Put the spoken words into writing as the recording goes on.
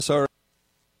Sorry.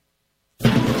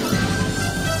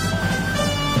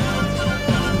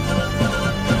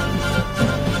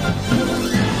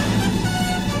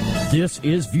 This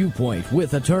is Viewpoint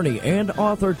with attorney and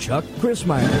author Chuck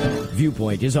Crismier.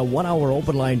 Viewpoint is a 1-hour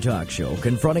open-line talk show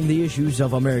confronting the issues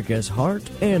of America's heart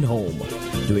and home.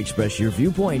 To express your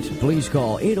viewpoint, please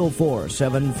call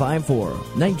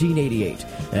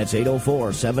 804-754-1988. That's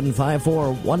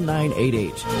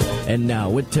 804-754-1988. And now,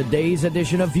 with today's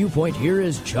edition of Viewpoint, here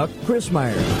is Chuck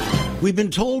Crismier. We've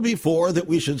been told before that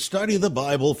we should study the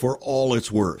Bible for all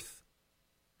it's worth.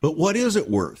 But what is it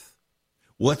worth?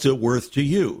 What's it worth to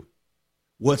you?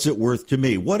 What's it worth to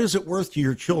me? What is it worth to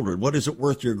your children? What is it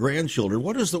worth to your grandchildren?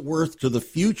 What is it worth to the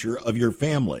future of your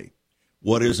family?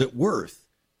 What is it worth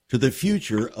to the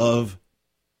future of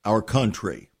our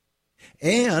country?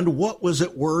 And what was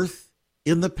it worth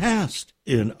in the past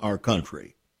in our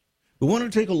country? We want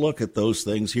to take a look at those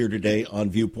things here today on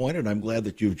Viewpoint, and I'm glad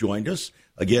that you've joined us.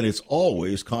 Again, it's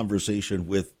always conversation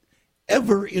with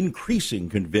ever-increasing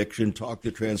conviction, talk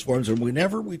that transforms. And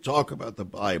whenever we talk about the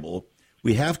Bible,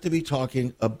 we have to be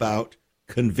talking about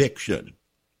conviction.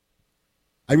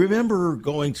 I remember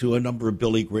going to a number of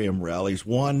Billy Graham rallies,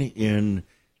 one in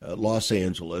Los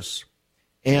Angeles,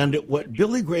 and what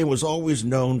Billy Graham was always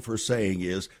known for saying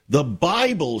is, the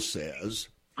Bible says,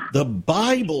 the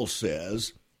Bible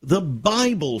says, the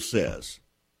Bible says.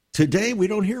 Today, we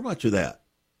don't hear much of that.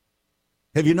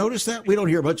 Have you noticed that? We don't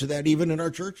hear much of that even in our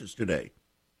churches today.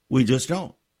 We just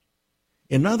don't.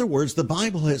 In other words, the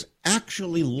Bible has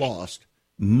actually lost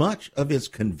much of its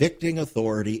convicting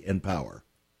authority and power.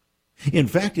 In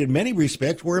fact, in many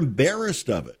respects, we're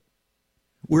embarrassed of it.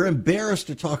 We're embarrassed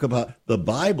to talk about the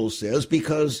Bible says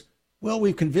because, well,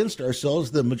 we've convinced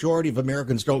ourselves the majority of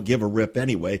Americans don't give a rip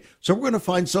anyway, so we're going to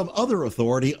find some other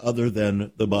authority other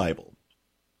than the Bible.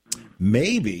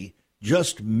 Maybe,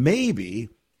 just maybe,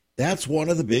 that's one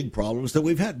of the big problems that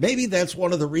we've had. Maybe that's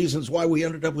one of the reasons why we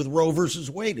ended up with Roe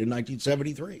versus Wade in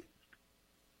 1973.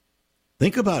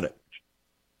 Think about it.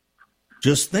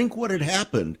 Just think what had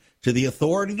happened to the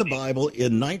authority of the Bible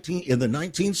in the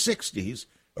 1960s,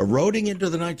 eroding into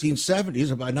the 1970s,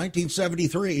 and by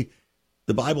 1973,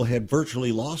 the Bible had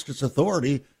virtually lost its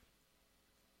authority.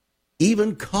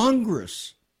 Even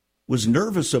Congress was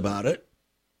nervous about it,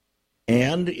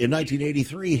 and in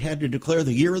 1983 had to declare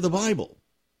the year of the Bible.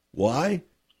 Why?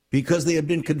 Because they had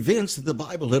been convinced that the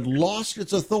Bible had lost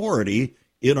its authority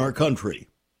in our country.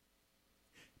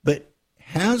 But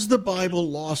has the Bible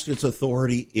lost its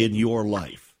authority in your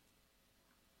life?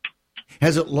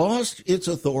 Has it lost its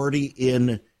authority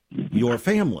in your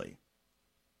family,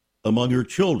 among your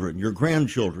children, your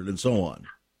grandchildren, and so on?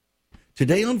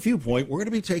 Today on Viewpoint, we're going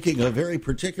to be taking a very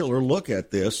particular look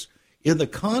at this in the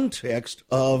context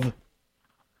of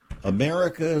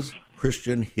America's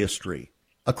Christian history.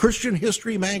 A Christian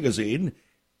history magazine,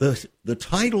 the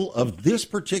title of this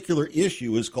particular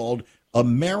issue is called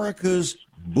America's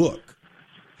Book,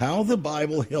 How the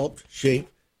Bible Helped Shape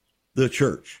the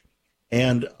Church.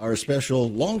 And our special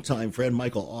longtime friend,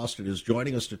 Michael Austin, is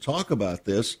joining us to talk about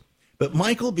this. But,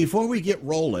 Michael, before we get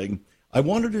rolling, I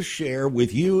wanted to share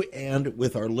with you and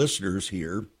with our listeners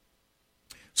here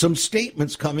some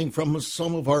statements coming from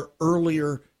some of our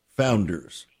earlier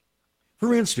founders.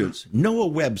 For instance, Noah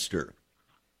Webster.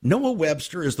 Noah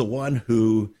Webster is the one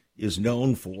who is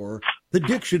known for the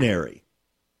dictionary.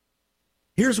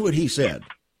 Here's what he said.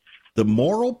 The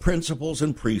moral principles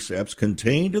and precepts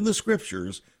contained in the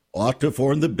scriptures ought to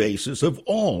form the basis of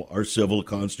all our civil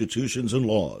constitutions and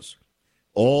laws.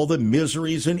 All the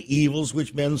miseries and evils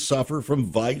which men suffer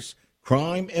from vice,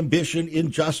 crime, ambition,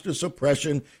 injustice,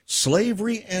 oppression,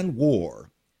 slavery, and war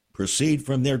proceed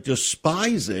from their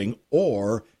despising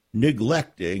or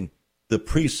neglecting the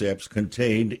precepts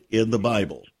contained in the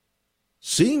Bible.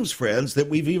 Seems, friends, that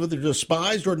we've either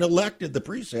despised or neglected the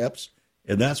precepts,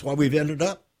 and that's why we've ended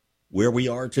up where we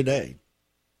are today.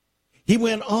 He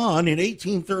went on in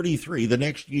 1833, the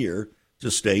next year, to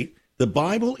state, the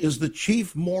Bible is the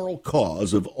chief moral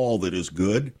cause of all that is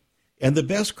good and the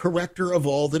best corrector of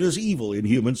all that is evil in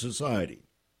human society.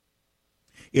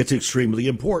 It's extremely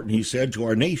important, he said, to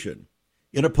our nation,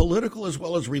 in a political as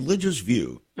well as religious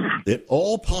view, that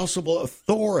all possible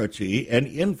authority and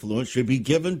influence should be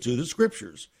given to the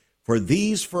Scriptures, for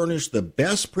these furnish the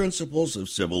best principles of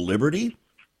civil liberty,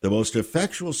 the most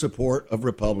effectual support of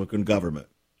republican government.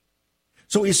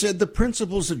 So he said the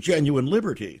principles of genuine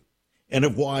liberty and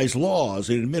of wise laws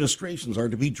and administrations are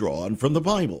to be drawn from the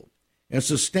Bible and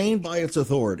sustained by its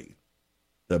authority.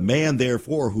 The man,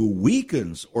 therefore, who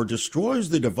weakens or destroys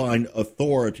the divine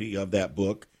authority of that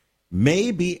book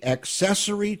may be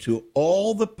accessory to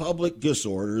all the public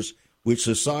disorders which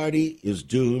society is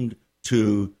doomed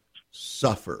to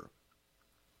suffer.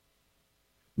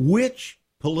 Which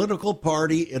political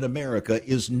party in America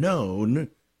is known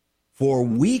for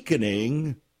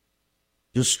weakening,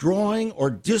 destroying, or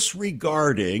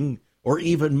disregarding, or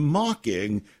even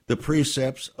mocking the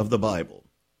precepts of the Bible?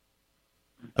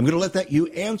 I'm going to let you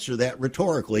answer that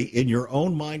rhetorically in your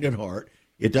own mind and heart.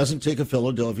 It doesn't take a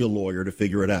Philadelphia lawyer to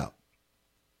figure it out.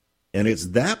 And it's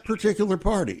that particular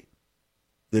party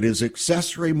that is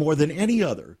accessory more than any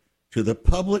other to the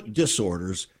public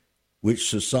disorders which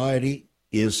society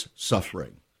is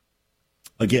suffering.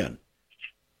 Again,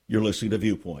 you're listening to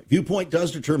Viewpoint. Viewpoint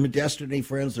does determine destiny,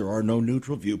 friends. There are no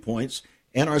neutral viewpoints.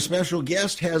 And our special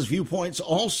guest has viewpoints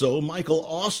also, Michael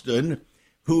Austin,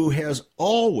 who has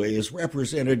always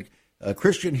represented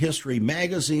Christian History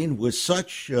Magazine with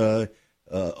such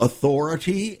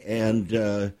authority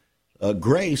and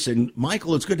grace. And,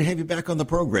 Michael, it's good to have you back on the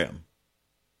program.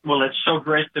 Well, it's so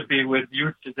great to be with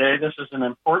you today. This is an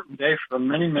important day for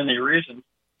many, many reasons.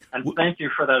 And thank you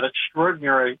for that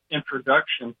extraordinary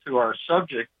introduction to our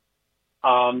subject.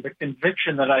 The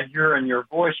conviction that I hear in your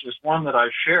voice is one that I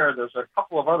share. There's a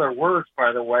couple of other words,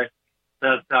 by the way,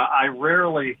 that I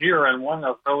rarely hear, and one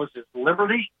of those is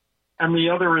liberty, and the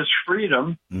other is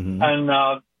freedom. Mm-hmm.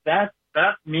 And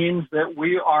that means that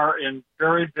we are in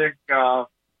very big.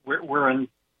 We're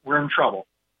in trouble.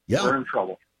 Yeah, we're in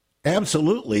trouble.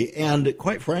 Absolutely, and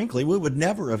quite frankly, we would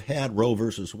never have had Roe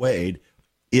versus Wade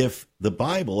if the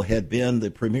Bible had been the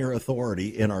premier authority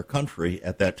in our country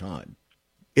at that time.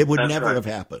 It would never have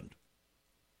happened.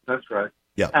 That's right.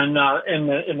 Yeah. And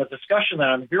in the discussion that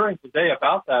I'm hearing today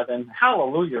about that, and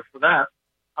hallelujah for that,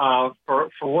 for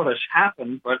what has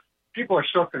happened, but people are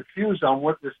so confused on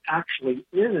what this actually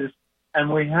is,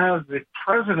 and we have the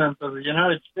President of the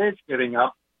United States getting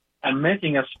up and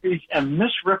making a speech and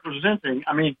misrepresenting.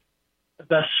 I mean,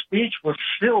 the speech was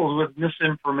filled with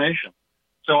misinformation.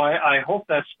 So I hope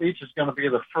that speech is going to be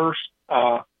the first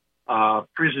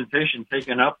presentation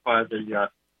taken up by the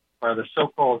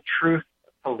so-called truth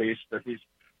police that he's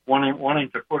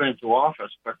wanting to put into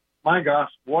office. But my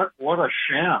gosh, what a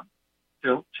sham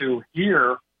to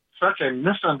hear such a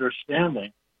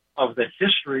misunderstanding of the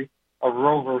history of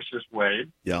Roe versus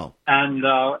Wade. Yeah. And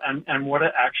what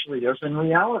it actually is in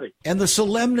reality. And the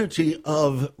solemnity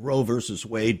of Roe versus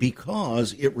Wade,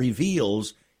 because it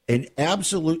reveals an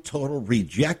absolute total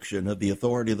rejection of the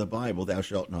authority of the Bible, thou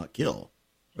shalt not kill,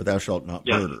 or thou shalt not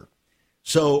murder.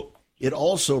 So it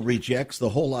also rejects the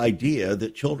whole idea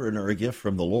that children are a gift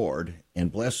from the Lord,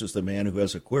 and blessed is the man who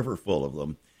has a quiver full of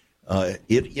them.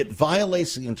 It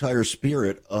violates the entire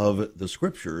spirit of the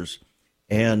Scriptures,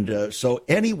 and so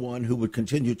anyone who would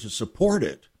continue to support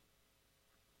it,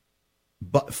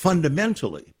 but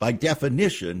fundamentally, by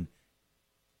definition,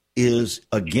 is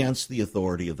against the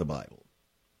authority of the Bible.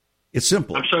 It's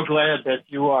simple. I'm so glad that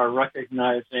you are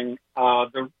recognizing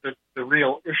the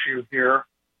real issue here,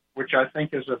 which I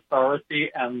think is authority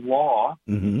and law.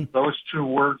 Mm-hmm. Those two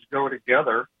words go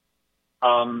together.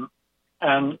 And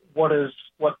what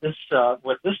this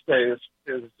day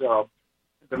is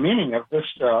the meaning of this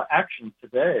action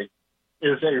today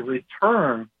is a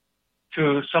return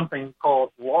to something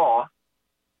called law.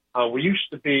 We used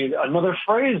to be, another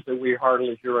phrase that we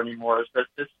hardly hear anymore is that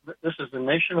this is a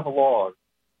nation of laws.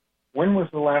 When was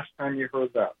the last time you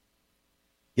heard that?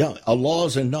 Yeah, a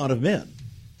laws and not of men.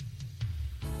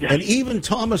 Yes. And even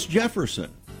Thomas Jefferson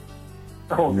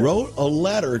wrote a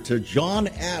letter to John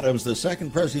Adams, the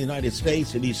second president of the United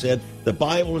States, and he said, the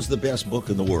Bible is the best book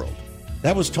in the world.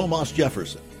 That was Thomas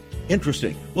Jefferson.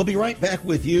 Interesting. We'll be right back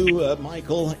with you,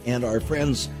 Michael, and our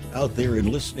friends out there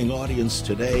in listening audience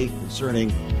today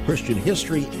concerning Christian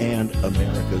history and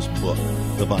America's book,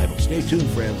 the Bible. Stay tuned,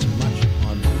 friends. Much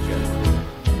on the agenda.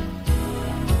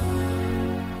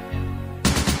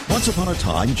 Once upon a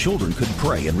time, children could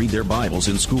pray and read their Bibles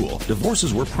in school.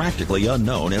 Divorces were practically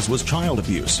unknown, as was child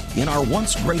abuse. In our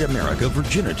once great America,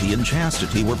 virginity and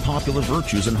chastity were popular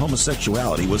virtues and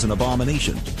homosexuality was an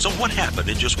abomination. So what happened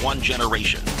in just one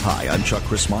generation? Hi, I'm Chuck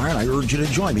Chrismire, and I urge you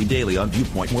to join me daily on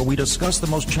Viewpoint, where we discuss the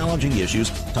most challenging issues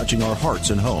touching our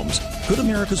hearts and homes. Could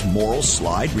America's moral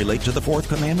slide relate to the Fourth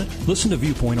Commandment? Listen to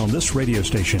Viewpoint on this radio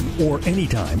station or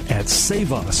anytime at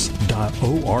saveus.org.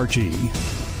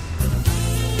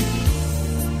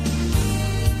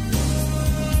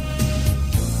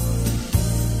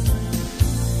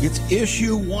 It's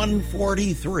issue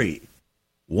 143.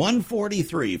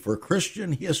 143 for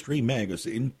Christian History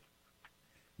Magazine.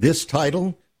 This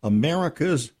title,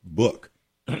 America's Book.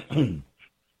 And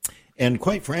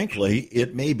quite frankly,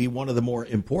 it may be one of the more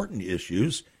important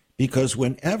issues, because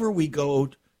whenever we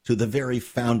go to the very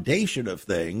foundation of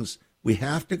things, we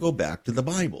have to go back to the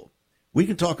Bible. We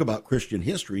can talk about Christian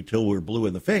history till we're blue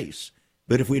in the face,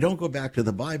 but if we don't go back to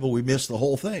the Bible, we miss the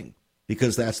whole thing,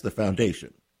 because that's the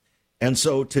foundation. And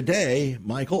so today,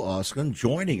 Michael Oskin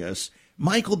joining us.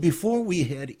 Michael, before we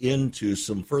head into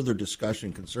some further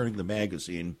discussion concerning the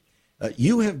magazine,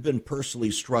 you have been personally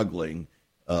struggling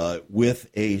with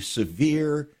a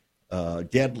severe,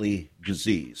 deadly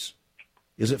disease.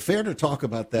 Is it fair to talk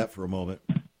about that for a moment?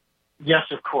 Yes,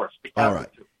 of course. All right.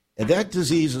 And that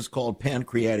disease is called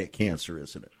pancreatic cancer,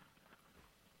 isn't it?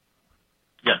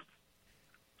 Yes.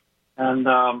 And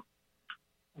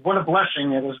what a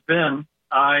blessing it has been.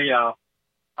 I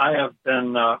have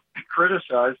been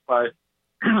criticized by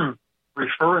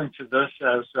referring to this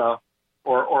as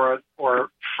or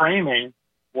framing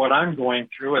what I'm going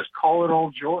through as call it all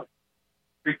joy,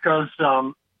 because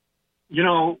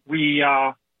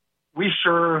we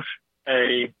serve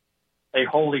a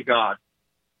holy God,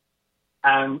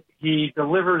 and He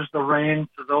delivers the rain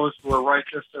to those who are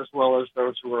righteous as well as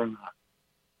those who are not.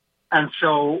 And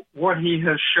so what He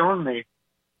has shown me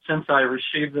since I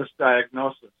received this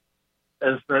diagnosis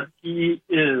is that He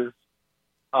is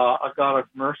a God of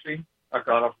mercy, a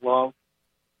God of love,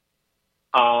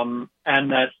 and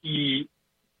that He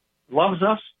loves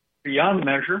us beyond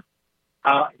measure.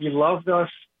 He loved us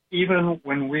even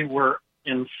when we were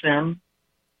in sin.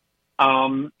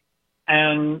 And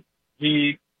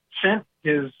He sent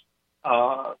His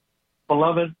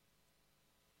beloved,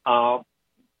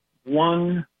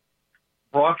 one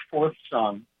brought forth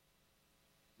Son,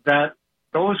 that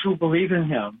those who believe in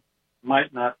Him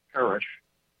might not perish,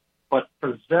 but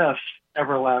possess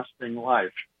everlasting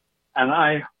life. And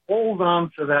I hold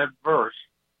on to that verse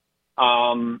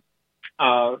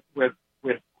with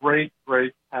great,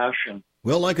 great passion.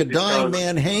 Well, like a dying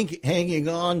man hanging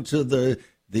on to the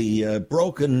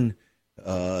broken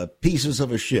pieces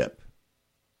of a ship.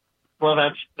 Well,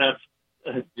 that's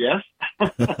yes,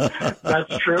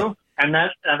 that's true. And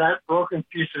that broken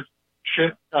piece of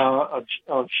ship,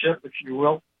 if you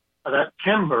will, that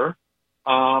timber,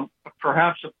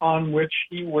 perhaps upon which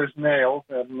He was nailed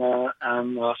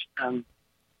and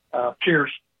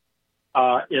pierced,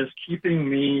 is keeping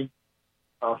me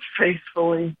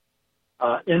faithfully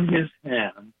in His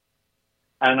hand.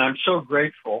 And I'm so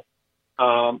grateful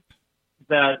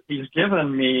that He's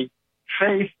given me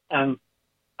faith, and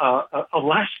a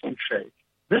lasting faith.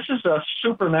 This is a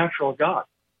supernatural God.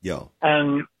 Yeah.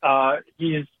 And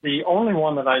He's the only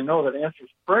one that I know that answers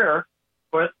prayer.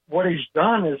 But what He's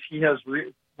done is He has,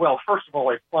 first of all,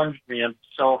 He plunged me into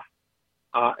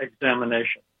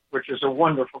self-examination, which is a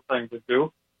wonderful thing to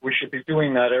do. We should be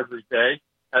doing that every day,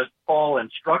 as Paul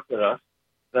instructed us,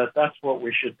 that's what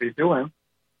we should be doing.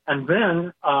 And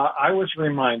then I was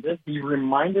reminded, He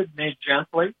reminded me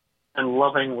gently and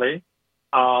lovingly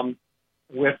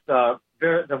with the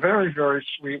very, very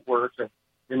sweet words of,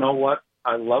 you know what,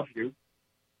 I love you.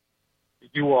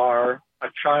 You are a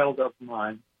child of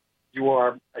mine. You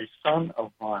are a son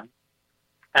of mine.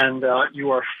 And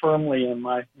you are firmly in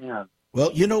my hand.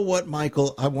 Well, you know what,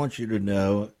 Michael? I want you to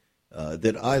know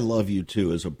that I love you,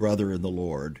 too, as a brother in the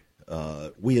Lord.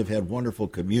 We have had wonderful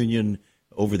communion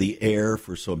over the air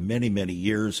for so many, many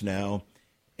years now,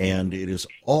 and it is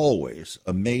always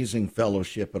amazing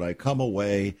fellowship, and I come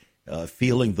away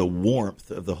feeling the warmth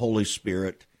of the Holy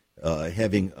Spirit,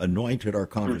 having anointed our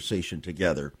conversation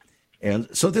together.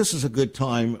 And so this is a good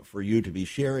time for you to be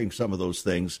sharing some of those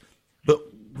things. But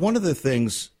one of the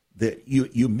things that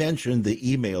you mentioned,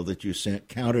 the email that you sent,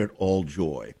 count it all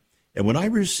joy. And when I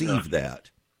received that,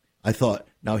 I thought,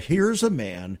 now here's a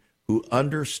man who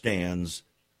understands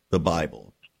the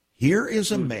Bible. Here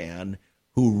is a man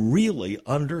who really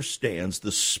understands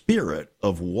the spirit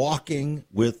of walking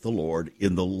with the Lord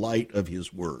in the light of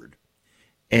His Word.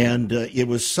 And it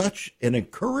was such an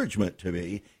encouragement to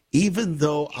me, even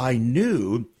though I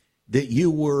knew that you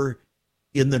were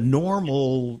in the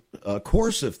normal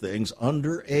course of things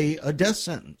under a death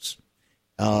sentence.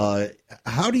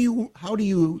 How do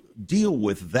you deal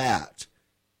with that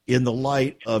in the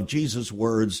light of Jesus'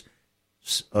 words,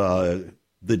 the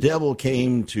devil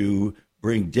came to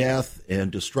bring death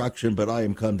and destruction, but I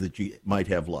am come that you might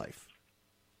have life?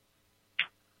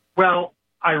 Well,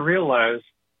 I realized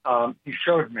He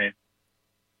showed me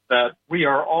that we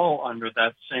are all under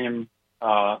that same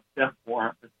death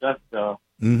warrant.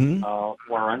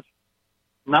 Warrant.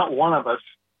 Not one of us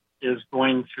is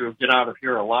going to get out of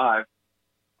here alive.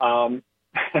 And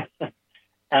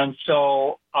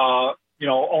so,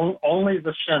 only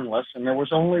the sinless, and there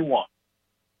was only one,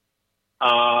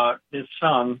 His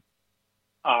Son,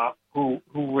 who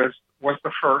was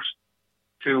the first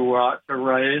to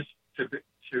raise, to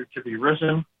be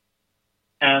risen,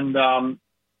 And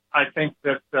I think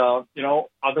that,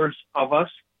 others of us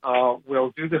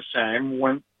will do the same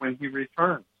when he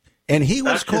returns. And he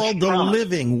was That's called his the promise.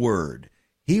 living Word.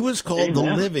 He was called the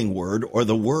Amen. living Word, or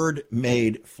the Word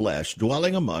made flesh,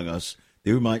 dwelling among us,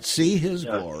 that we might see his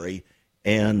Yes. glory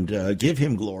and give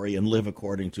him glory and live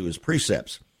according to his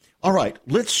precepts. All right,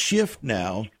 let's shift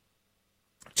now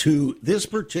to this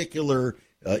particular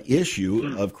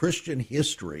issue of Christian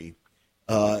history.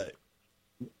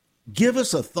 Give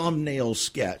us a thumbnail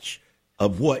sketch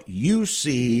of what you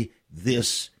see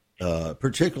this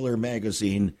particular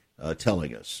magazine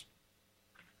telling us.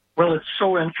 Well, it's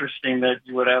so interesting that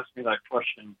you would ask me that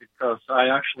question because I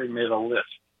actually made a list.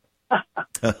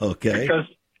 Okay.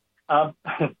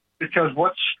 Because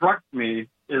what struck me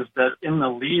is that in the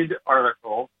lead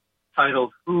article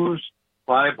titled "Whose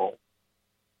Bible?"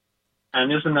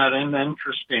 and isn't that an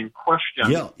interesting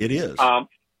question? Yeah, it is.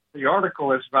 The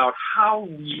article is about how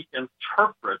we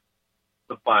interpret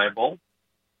the Bible,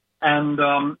 and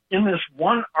in this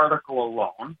one article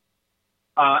alone,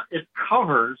 it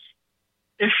covers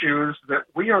issues that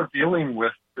we are dealing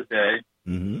with today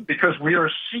because we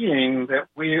are seeing that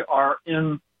we are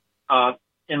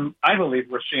I believe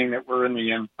we're seeing that we're in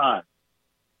the end time.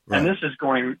 Right. And this is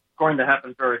going to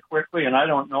happen very quickly, and I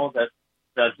don't know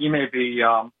that he may be,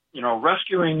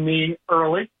 rescuing me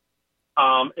early.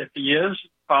 If he is,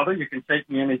 Father, you can take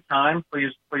me any time.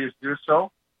 Please do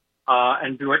so,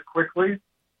 and do it quickly.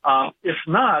 If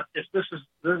not, if this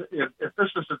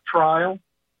is a trial,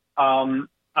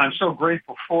 I'm so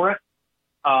grateful for it,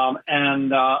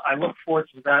 and I look forward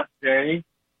to that day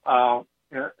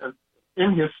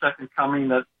in his second coming.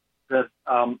 That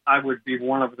I would be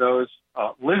one of those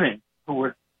living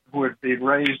who would be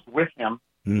raised with him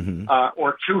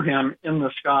or to him in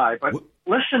the sky. But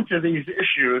listen to these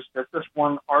issues that this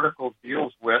one article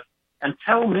deals with, and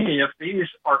tell me if these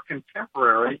are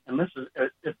contemporary and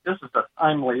if this is a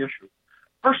timely issue.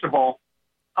 First of all,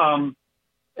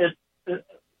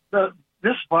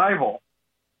 this Bible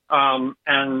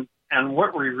and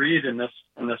what we read in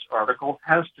this article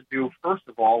has to do, first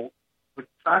of all, with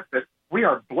the fact that we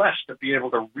are blessed to be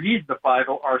able to read the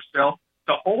Bible ourselves,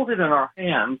 to hold it in our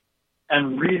hands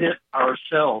and read it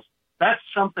ourselves. That's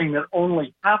something that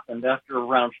only happened after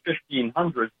around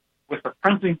 1500 with the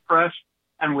printing press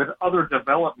and with other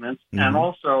developments, and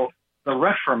also the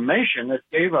Reformation that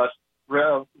gave us,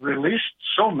 released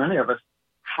so many of us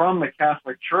from the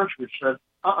Catholic Church, which said,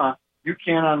 you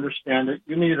can't understand it.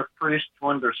 You need a priest to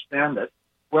understand it.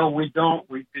 Well, we don't,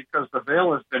 because the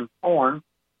veil has been torn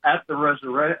at the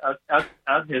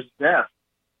at his death,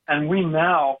 and we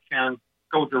now can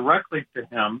go directly to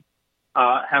him,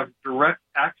 have direct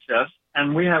access,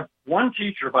 and we have one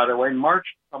teacher, by the way,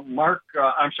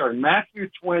 Matthew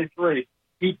 23.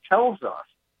 He tells us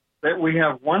that we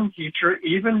have one teacher,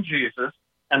 even Jesus,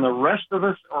 and the rest of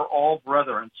us are all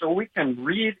brethren. So we can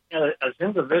read as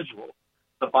individuals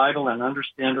the Bible and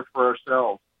understand it for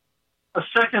ourselves.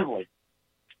 Secondly,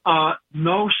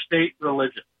 no state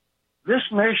religion. This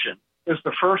nation is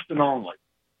the first and only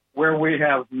where we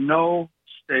have no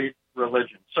state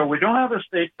religion. So we don't have a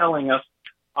state telling us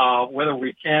whether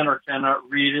we can or cannot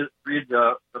read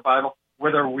the Bible,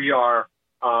 whether we are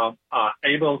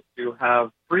able to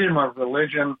have freedom of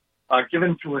religion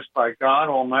given to us by God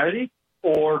Almighty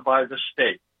or by the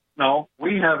state. No,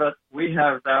 we have it. We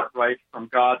have that right from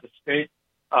God. The state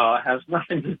has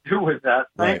nothing to do with that,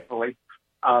 thankfully,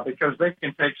 because they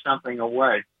can take something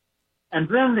away. And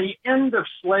then the end of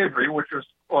slavery, which was,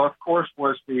 of course,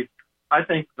 was the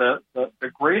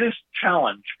greatest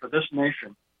challenge for this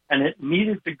nation, and it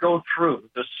needed to go through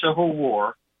the Civil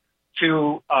War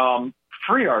to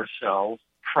free ourselves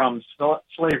from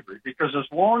slavery, because as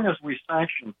long as we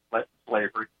sanctioned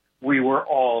slavery, we were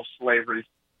all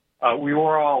we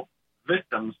were all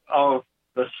victims of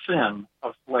the sin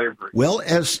of slavery. Well,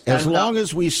 as long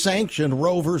as we sanctioned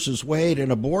Roe versus Wade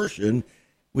and abortion,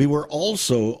 we were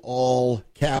also all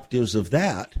captives of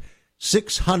that.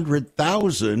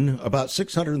 600,000, about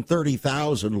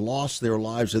 630,000 lost their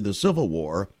lives in the Civil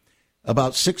War.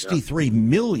 About 63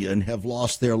 million have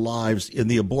lost their lives in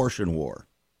the abortion war.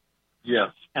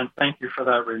 Yes, and thank you for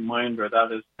that reminder.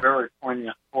 That is a very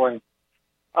poignant point.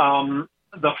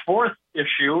 The fourth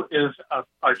issue is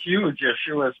a huge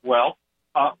issue as well,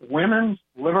 women's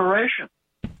liberation.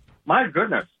 My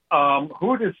goodness,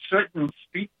 who did Satan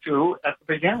speak to at the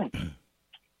beginning?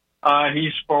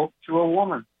 He spoke to a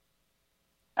woman.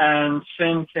 And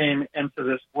sin came into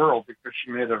this world because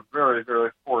she made a very,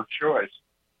 very poor choice.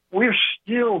 We're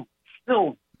still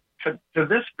to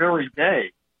this very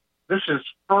day, this is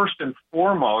first and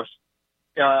foremost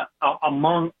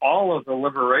among all of the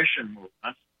liberation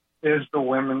movements, is the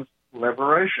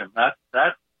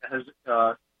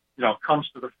comes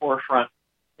to the forefront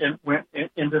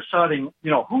in deciding,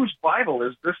 whose Bible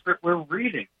is this that we're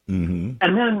reading? Mm-hmm.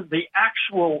 And then the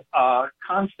actual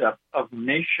concept of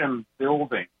nation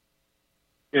building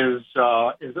is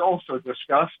also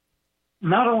discussed.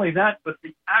 Not only that, but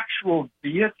the actual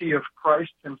deity of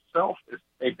Christ himself is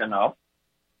taken up,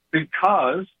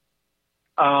 because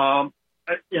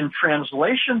in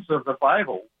translations of the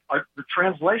Bible, the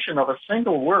translation of a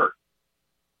single word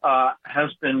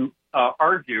has been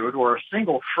argued, or a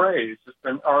single phrase has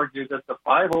been argued, that the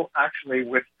Bible actually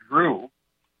withdrew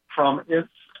from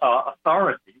its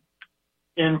authority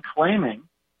in claiming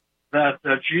that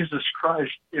Jesus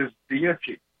Christ is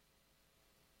deity,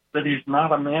 that he's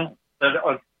not a man,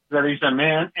 that he's a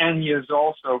man and he is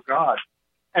also God.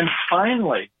 And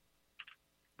finally,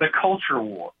 the culture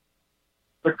war.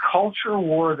 The culture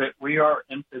war that we are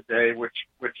in today, which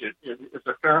is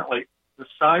apparently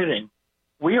deciding,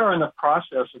 we are in the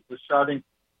process of deciding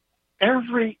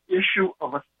every issue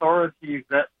of authority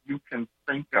that you can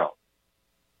think of,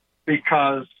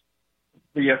 because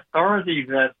the authority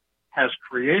that has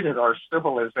created our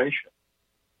civilization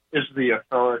is the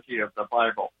authority of the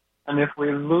Bible. And if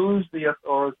we lose the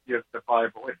authority of the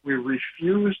Bible, if we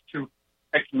refuse to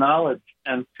acknowledge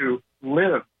and to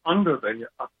live under the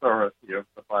authority of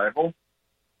the Bible,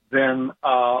 then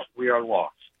we are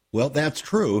lost. Well, that's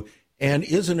true. And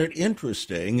isn't it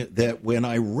interesting that when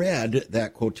I read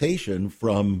that quotation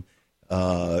from,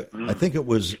 I think it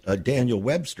was Daniel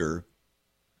Webster,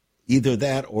 either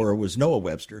that or it was Noah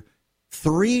Webster,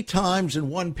 3 times in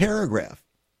one paragraph,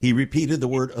 he repeated the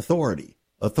word authority,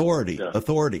 authority, yeah.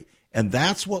 Authority. And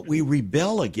that's what we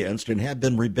rebel against and have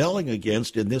been rebelling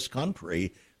against in this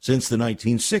country since the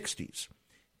 1960s.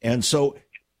 And so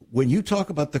when you talk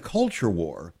about the culture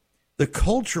war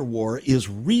is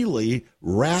really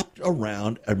wrapped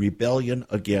around a rebellion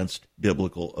against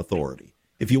biblical authority.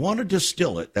 If you want to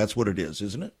distill it, that's what it is,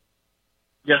 isn't it?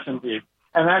 Yes, indeed.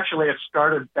 And actually, it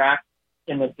started back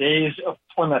in the days of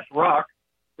Plymouth Rock,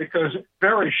 because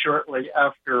very shortly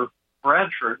after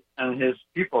Bradford and his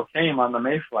people came on the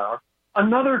Mayflower,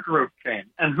 another group came.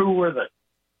 And who were they?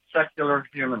 Secular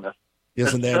humanists.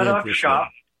 Isn't that set up interesting?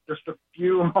 shop just a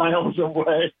few miles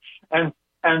away. And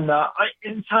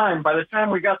in time, by the time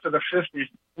we got to the 50s,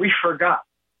 we forgot.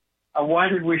 Why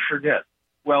did we forget?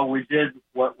 Well, we did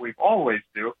what we always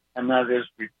do, and that is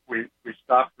we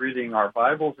stopped reading our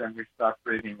Bibles and we stopped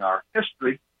reading our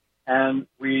history, and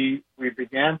we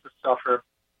began to suffer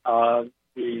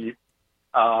the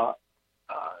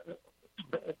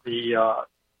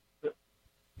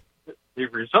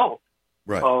result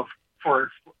right. of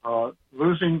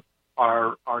losing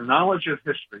our knowledge of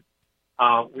history.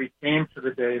 We came to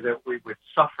the day that we would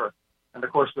suffer, and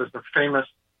of course, there's the famous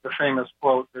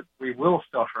quote that we will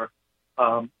suffer.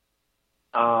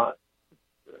 The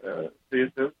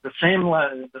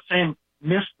same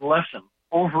missed lesson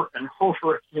over and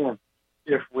over again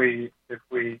if we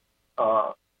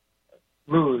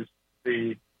lose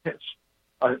the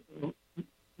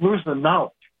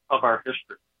knowledge of our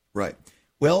history. Right.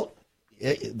 Well,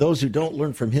 those who don't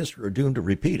learn from history are doomed to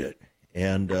repeat it,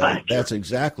 and that's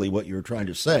exactly what you're trying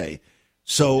to say.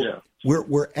 So yeah.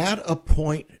 We're at a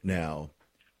point now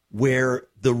where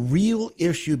the real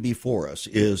issue before us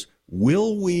is,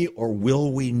 will we or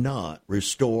will we not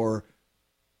restore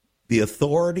the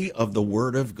authority of the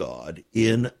Word of God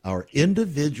in our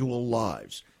individual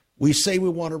lives? We say we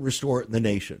want to restore it in the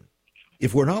nation.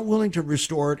 If we're not willing to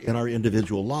restore it in our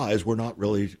individual lives, we're not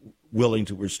really willing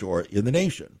to restore it in the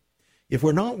nation. If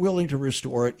we're not willing to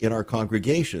restore it in our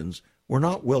congregations, we're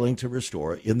not willing to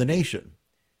restore it in the nation.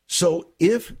 So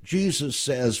if Jesus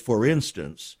says, for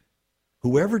instance,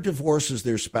 whoever divorces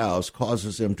their spouse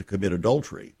causes them to commit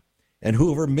adultery, and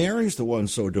whoever marries the one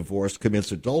so divorced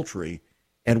commits adultery,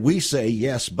 and we say,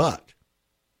 yes, but,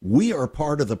 we are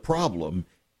part of the problem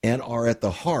and are at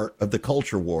the heart of the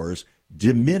culture wars,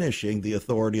 diminishing the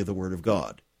authority of the Word of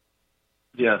God.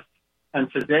 Yes.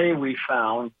 And today we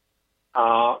found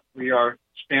we are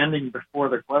standing before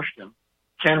the question,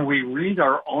 can we read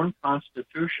our own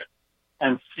Constitution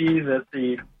and see that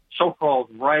the so-called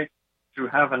right to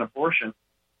have an abortion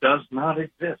does not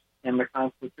exist in the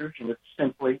Constitution? It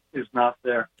simply is not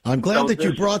there. I'm glad that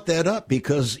you brought that up,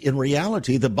 because in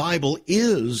reality, the Bible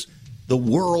is the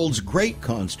world's great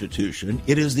constitution.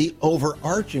 It is the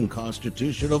overarching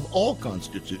constitution of all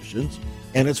constitutions,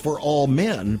 and it's for all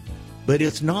men, but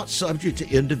it's not subject to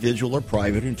individual or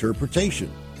private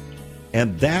interpretation.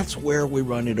 And that's where we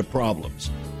run into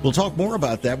problems. We'll talk more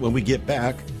about that when we get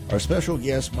back. Our special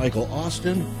guest, Michael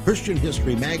Austin, Christian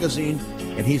History Magazine,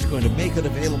 and he's going to make it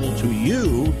available to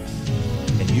you,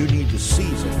 and you need to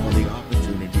seize upon the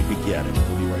opportunity we get it.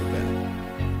 We'll be right back.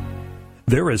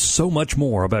 There is so much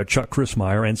more about Chuck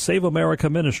Crismier and Save America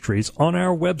Ministries on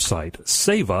our website,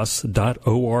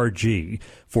 saveus.org.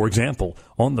 For example,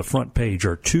 on the front page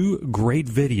are two great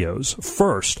videos.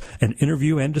 First, an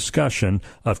interview and discussion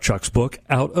of Chuck's book,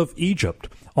 Out of Egypt.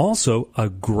 Also, a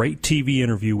great TV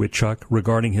interview with Chuck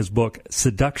regarding his book,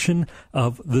 Seduction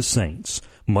of the Saints.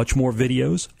 Much more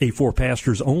videos, a For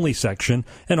Pastors Only section,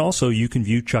 and also you can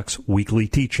view Chuck's weekly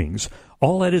teachings,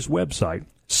 all at his website,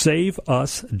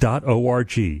 saveus.org.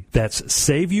 That's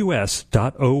saveus.org.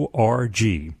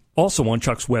 Also on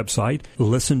Chuck's website,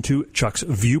 listen to Chuck's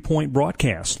Viewpoint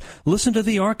broadcast. Listen to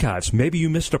the archives. Maybe you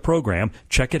missed a program.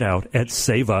 Check it out at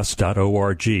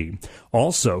saveus.org.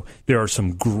 Also, there are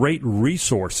some great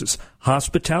resources,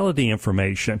 hospitality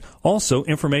information, also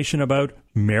information about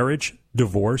marriage,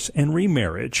 divorce, and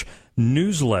remarriage,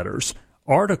 newsletters,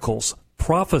 articles,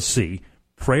 prophecy,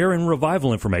 prayer and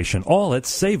revival information, all at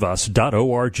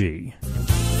saveus.org.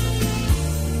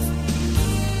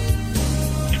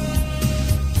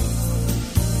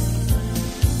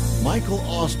 Michael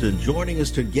Austin joining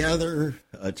us together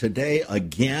today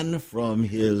again from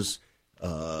his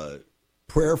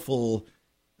prayerful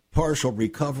partial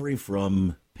recovery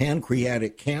from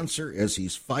pancreatic cancer as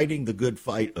he's fighting the good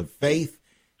fight of faith,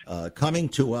 coming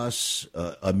to us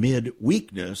amid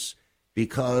weakness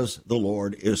because the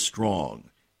Lord is strong.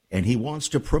 And he wants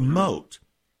to promote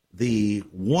the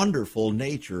wonderful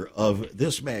nature of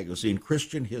this magazine,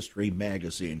 Christian History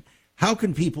Magazine. How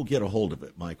can people get a hold of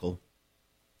it, Michael?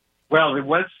 Well, the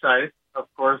website,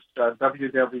 of course,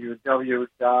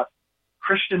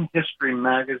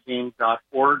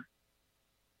 www.christianhistorymagazine.org.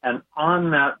 And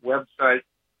on that website,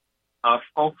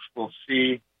 folks will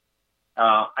see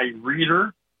a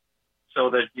reader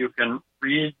so that you can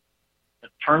read,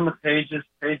 turn the pages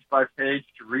page by page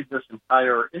to read this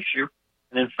entire issue,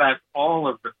 and in fact, all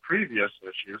of the previous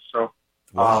issues. So,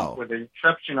 wow. With the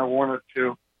exception of one or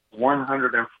two,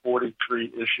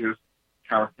 143 issues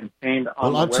are contained on the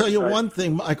website. Well, I'll tell you one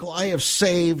thing, Michael. I have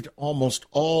saved almost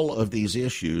all of these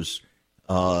issues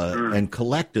and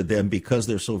collected them because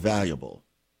they're so valuable.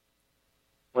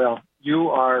 Well, you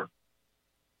are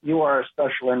a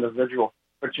special individual,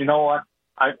 but you know what?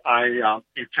 I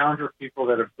encounter people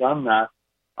that have done that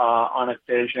on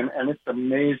occasion, and it's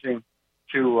amazing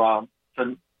to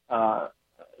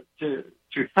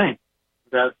think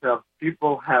that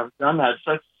people have done that.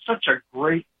 Such a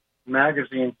great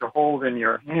magazine to hold in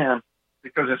your hand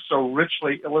because it's so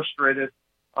richly illustrated,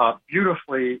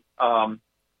 beautifully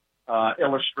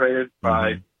illustrated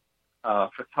by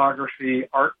photography,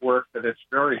 artwork that it's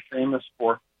very famous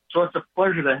for. So it's a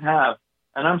pleasure to have.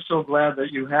 And I'm so glad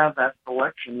that you have that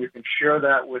collection. You can share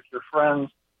that with your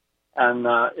friends, and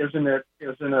isn't it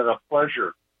a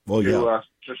pleasure to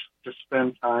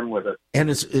spend time with it? And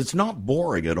it's not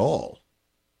boring at all.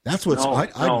 That's what's.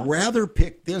 I'd rather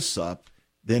pick this up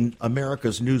than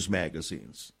America's news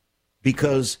magazines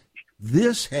because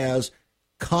this has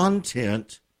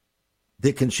content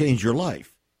that can change your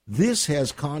life. This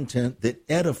has content that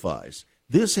edifies.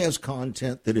 This has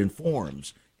content that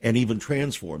informs and even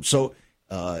transforms. So.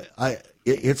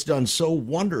 It's done so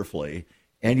wonderfully,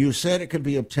 and you said it can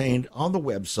be obtained on the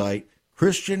website,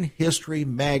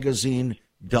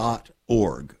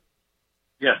 ChristianHistoryMagazine.org.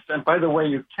 Yes, and by the way,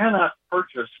 you cannot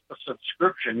purchase a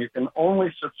subscription. You can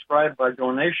only subscribe by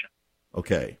donation.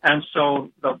 Okay. And so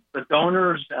the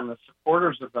donors and the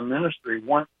supporters of the ministry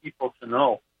want people to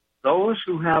know those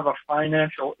who have a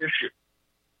financial issue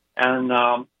and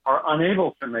are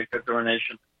unable to make a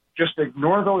donation, just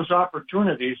ignore those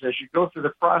opportunities as you go through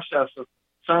the process of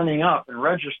signing up and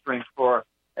registering for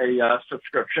a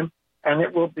subscription, and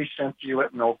it will be sent to you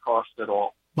at no cost at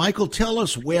all. Michael, tell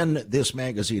us when this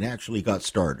magazine actually got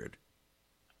started.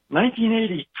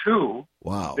 1982,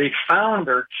 wow. The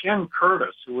founder, Ken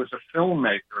Curtis, who was a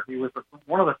filmmaker, he was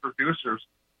one of the producers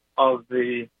of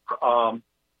the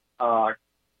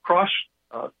Crossing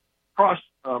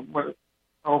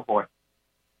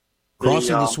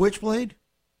the Switchblade?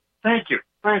 Thank you.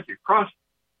 Crossing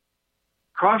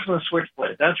the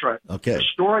Switchblade. That's right. Okay. The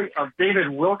story of David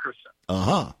Wilkerson.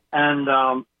 And,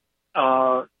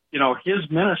 his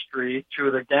ministry to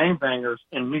the gangbangers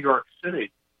in New York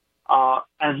City.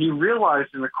 And he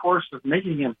realized in the course of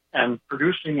making and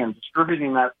producing and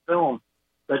distributing that film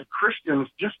that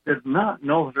Christians just did not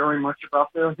know very much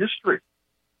about their history.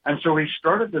 And so he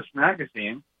started this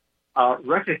magazine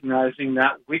recognizing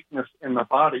that weakness in the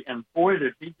body, and boy,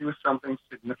 did he do something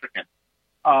significant.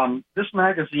 This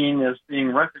magazine is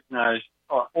being recognized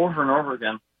over and over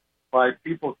again by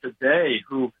people today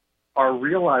who are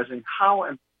realizing how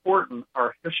important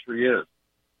our history is.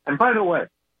 And by the way,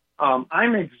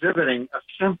 I'm exhibiting a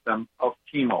symptom of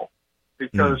chemo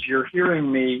because you're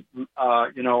hearing me,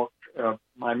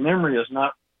 my memory is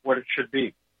not what it should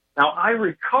be. Now, I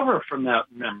recover from that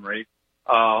memory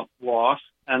loss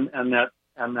and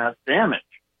that damage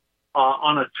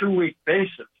on a 2-week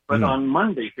basis. But on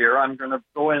Monday here, I'm going to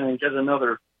go in and get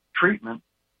another treatment.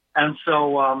 And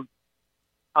so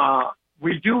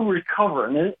we do recover.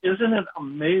 And isn't it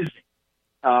amazing?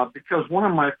 Because one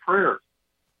of my prayers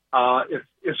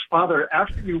is, Father,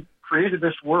 after you created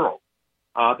this world,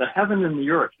 the heaven and the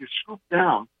earth, you scooped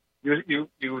down, you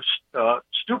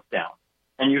stooped down,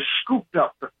 and you scooped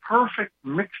up the perfect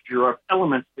mixture of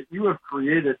elements that you have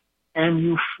created, and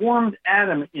you formed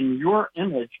Adam in your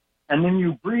image, and then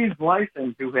you breathed life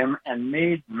into him and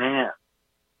made man.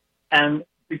 And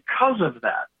because of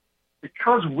that,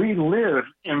 because we live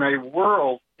in a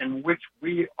world in which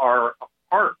we are a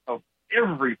part of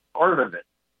every part of it,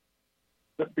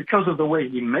 but because of the way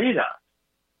he made us,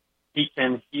 he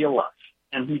can heal us.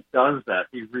 And he does that.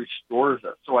 He restores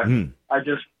us. So I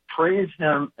just praise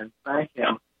him and thank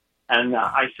him. And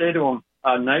I say to him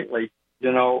nightly,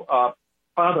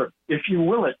 Father, if you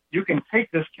will it, you can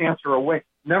take this cancer away.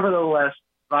 Nevertheless,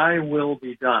 thy will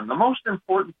be done. The most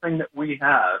important thing that we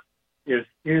have is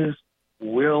his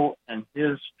will and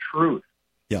his truth.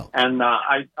 Yeah. And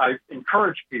I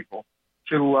encourage people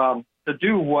to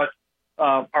do what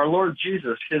our Lord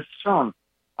Jesus, his son,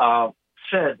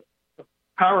 said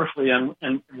powerfully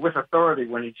and with authority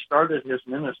when he started his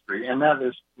ministry, and that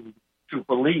is to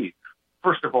believe.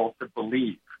 First of all, to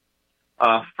believe.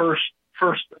 First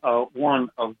one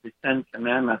of the 10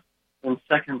 Commandments, and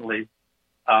secondly,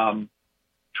 to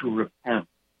repent.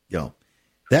 Yeah.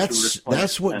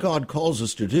 That's what God calls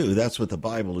us to do. That's what the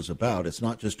Bible is about. It's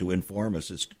not just to inform us,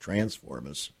 it's to transform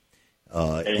us.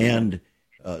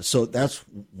 So that's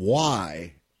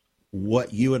why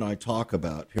what you and I talk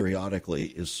about periodically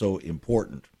is so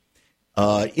important.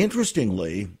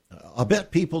 Interestingly, I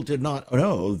bet people did not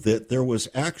know that there was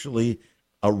actually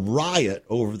a riot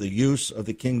over the use of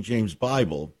the King James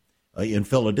Bible in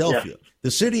Philadelphia. Yes.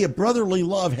 The city of brotherly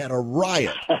love had a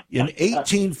riot in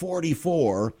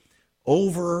 1844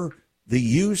 over the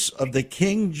use of the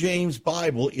King James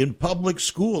Bible in public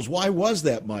schools. Why was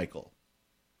that, Michael?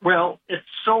 Well, it's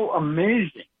so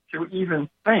amazing to even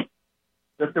think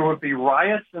that there would be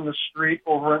riots in the street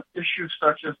over an issue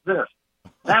such as this.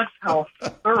 That's how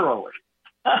thoroughly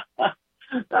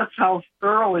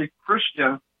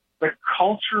Christian the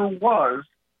culture was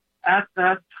at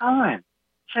that time.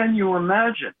 Can you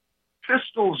imagine?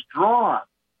 Pistols drawn,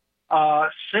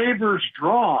 sabers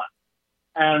drawn,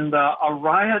 and a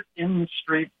riot in the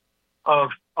streets of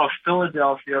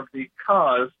Philadelphia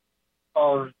because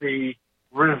of the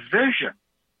revision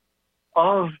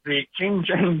of the King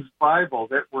James Bible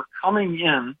that were coming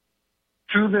in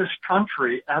to this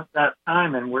country at that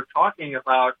time. And we're talking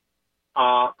about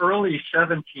early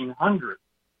 1700s.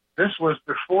 This was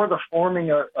before the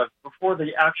before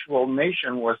the actual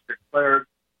nation was declared,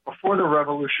 before the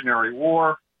Revolutionary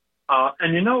War.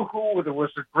 And you know who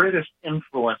was the greatest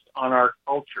influence on our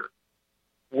culture?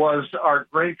 Was our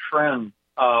great friend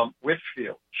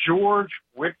Whitefield. George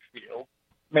Whitefield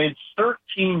made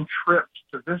 13 trips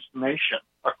to this nation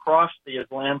across the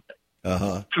Atlantic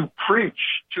to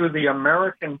preach to the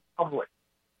American public.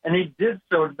 And he did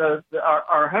so.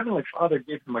 Our Heavenly Father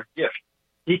gave him a gift.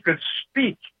 He could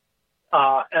speak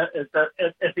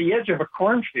at the edge of a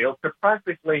cornfield to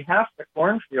practically half the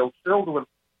cornfield filled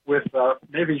with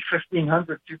maybe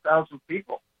 1,500, 2,000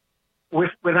 people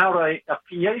without a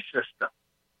PA system.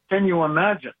 Can you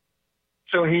imagine?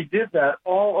 So he did that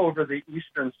all over the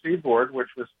eastern seaboard, which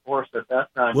was, of course, at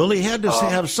that time. Well, he had to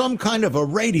have some kind of a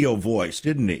radio voice,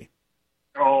 didn't he?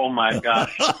 Oh my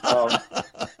gosh!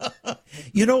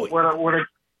 You know, what a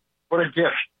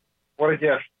gift! What a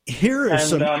gift!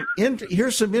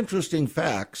 Here's some interesting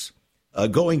facts.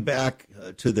 Going back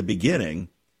to the beginning,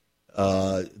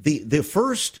 the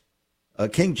first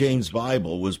King James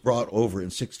Bible was brought over in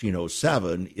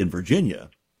 1607 in Virginia.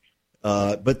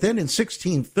 But then in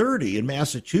 1630 in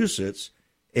Massachusetts,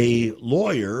 a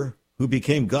lawyer who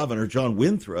became governor, John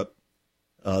Winthrop,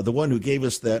 the one who gave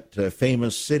us that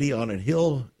famous City on a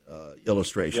Hill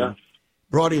illustration,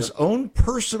 brought his own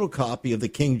personal copy of the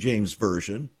King James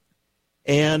Version.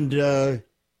 And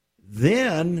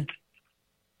then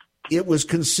it was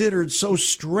considered so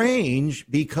strange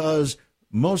because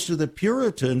most of the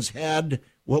Puritans had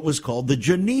what was called the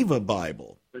Geneva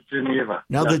Bible. The Geneva.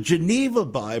 Now, the Geneva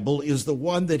Bible is the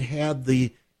one that had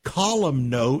the column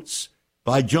notes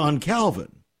by John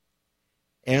Calvin.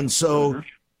 And so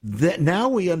now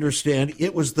we understand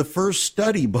it was the first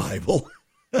study Bible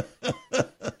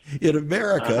in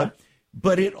America,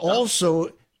 but it also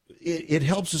it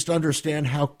helps us to understand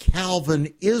how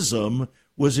Calvinism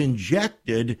was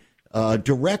injected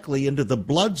directly into the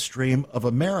bloodstream of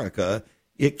America.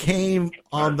 It came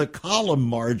on the column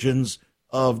margins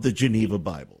of the Geneva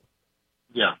Bible.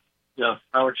 Yeah, yes,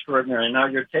 how extraordinary. Now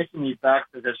you're taking me back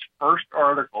to this first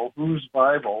article, whose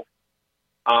Bible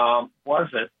was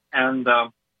it? And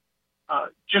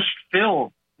just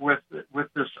filled with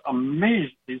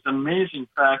these amazing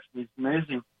facts, these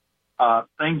amazing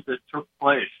things that took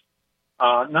place.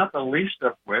 Not the least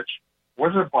of which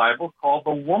was a Bible called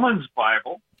the Woman's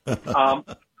Bible. I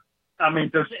mean,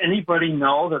 does anybody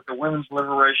know that the women's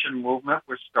liberation movement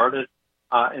was started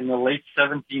in the late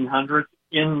 1700s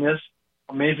in this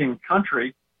amazing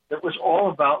country that was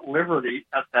all about liberty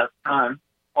at that time,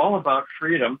 all about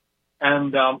freedom,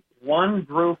 and one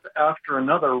group after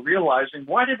another realizing,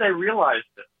 why did they realize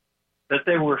this? That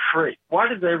they were free? Why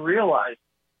did they realize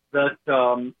that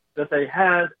that they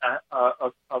had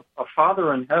a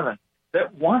Father in heaven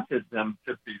that wanted them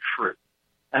to be free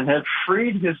and had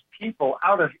freed his people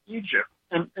out of Egypt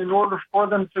in order for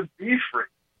them to be free?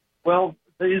 Well,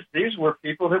 these were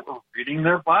people that were reading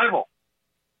their Bible.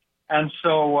 And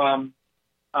so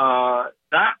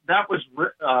that was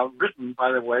written,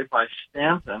 by the way, by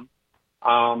Stanton.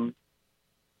 In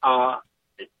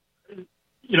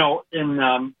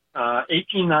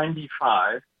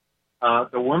 1895,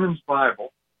 the Women's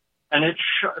Bible, and it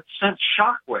sent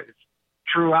shockwaves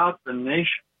throughout the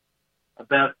nation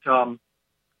that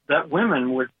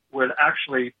women would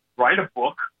actually write a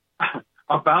book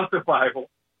about the Bible,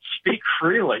 speak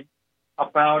freely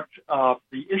about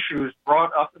the issues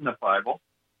brought up in the Bible,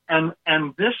 and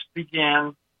this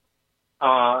began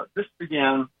a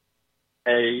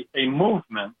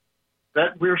movement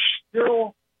that we're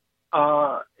still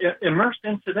immersed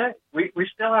in today. We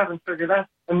still haven't figured out.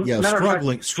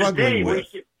 Struggling today, with.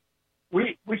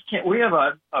 We can't. We have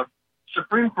a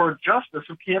Supreme Court justice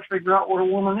who can't figure out what a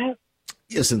woman is.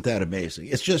 Isn't that amazing?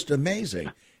 It's just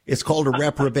amazing. It's called a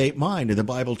reprobate mind, and the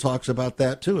Bible talks about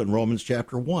that too in Romans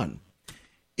chapter 1.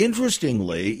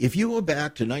 Interestingly, if you go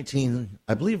back to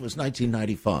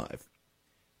 1995,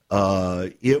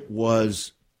 it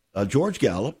was George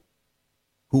Gallup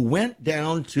who went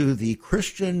down to the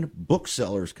Christian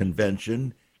Booksellers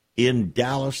Convention in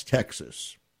Dallas,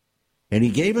 Texas, and he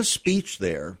gave a speech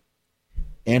there,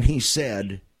 and he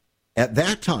said, at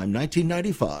that time,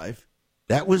 1995,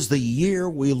 that was the year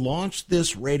we launched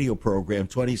this radio program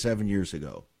 27 years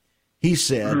ago. He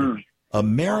said,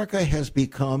 America has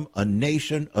become a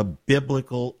nation of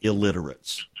biblical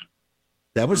illiterates.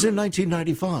 That was in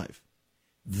 1995.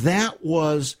 That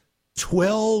was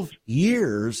 12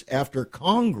 years after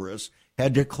Congress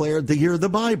had declared the year of the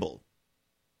Bible.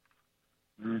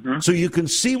 So you can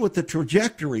see what the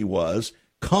trajectory was.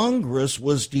 Congress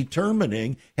was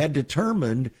had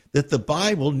determined that the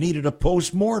Bible needed a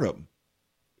post-mortem.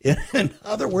 In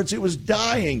other words, it was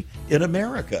dying in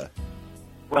America.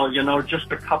 Well,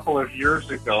 just a couple of years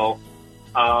ago,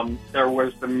 there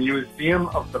was the Museum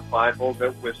of the Bible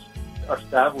that was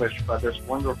established by this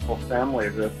wonderful family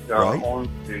that owns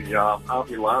the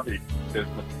Hobby Lobby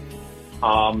business.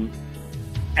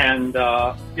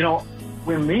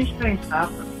 When these things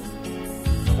happen,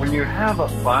 when you have a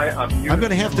museum, I'm going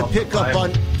to have to pick up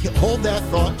on. Hold that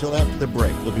thought till after the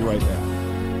break. We'll be right back.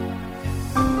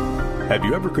 Have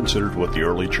you ever considered what the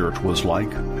early church was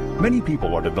like? Many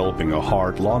people are developing a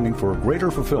heart longing for a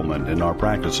greater fulfillment in our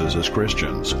practices as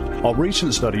Christians. A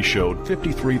recent study showed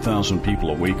 53,000 people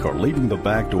a week are leaving the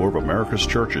back door of America's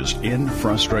churches in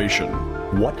frustration.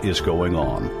 What is going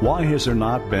on? Why has there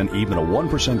not been even a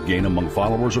 1% gain among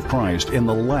followers of Christ in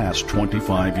the last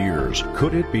 25 years?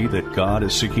 Could it be that God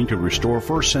is seeking to restore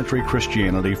first century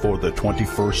Christianity for the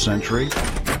 21st century?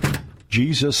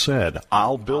 Jesus said,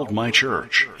 I'll build my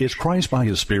church. Is Christ by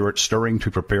His Spirit stirring to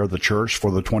prepare the church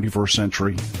for the 21st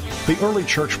century? The early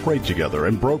church prayed together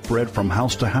and broke bread from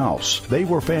house to house. They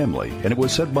were family, and it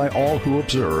was said by all who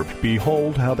observed,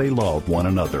 behold how they love one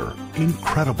another.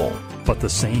 Incredible. But the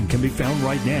same can be found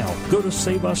right now. Go to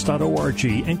saveus.org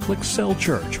and click Cell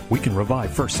Church. We can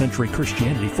revive first century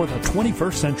Christianity for the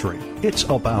 21st century. It's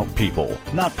about people,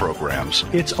 not programs.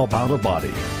 It's about a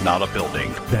body, not a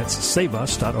building. That's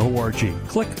saveus.org.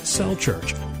 Click Cell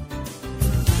Church.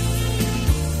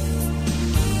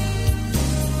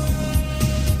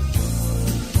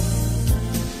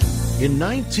 In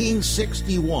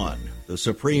 1961, the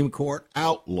Supreme Court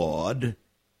outlawed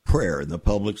prayer in the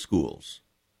public schools.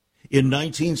 In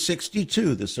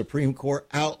 1962, the Supreme Court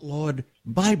outlawed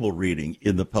Bible reading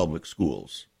in the public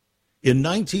schools. In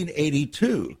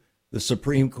 1982, the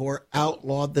Supreme Court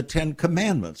outlawed the 10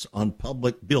 Commandments on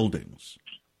public buildings.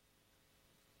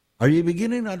 Are you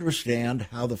beginning to understand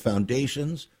how the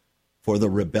foundations for the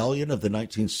rebellion of the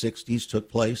 1960s took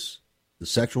place? The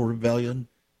sexual rebellion,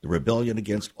 the rebellion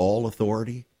against all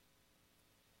authority?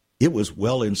 It was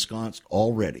well ensconced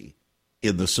already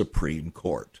in the Supreme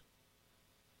Court.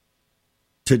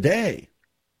 Today,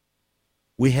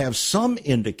 we have some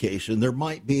indication there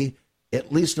might be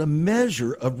at least a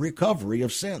measure of recovery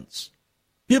of sense,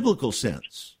 biblical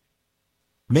sense.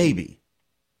 Maybe.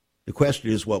 The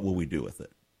question is, what will we do with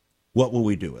it? What will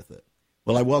we do with it?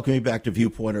 Well, I welcome you back to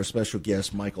Viewpoint, our special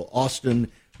guest, Michael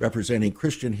Austin, representing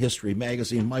Christian History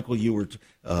Magazine. Michael, you were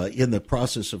in the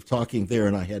process of talking there,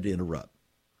 and I had to interrupt.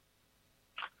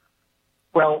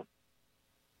 Well,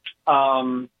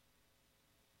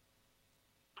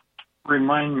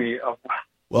 remind me of...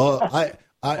 Well,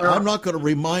 I'm not going to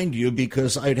remind you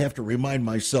because I'd have to remind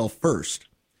myself first.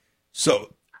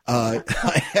 So I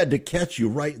had to catch you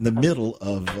right in the middle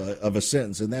of a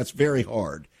sentence, and that's very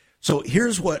hard. So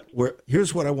here's what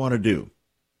I want to do.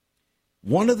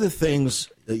 One of the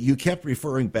things that you kept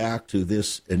referring back to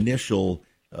this initial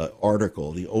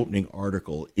article, the opening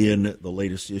article in the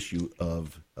latest issue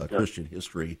of Christian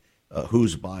History,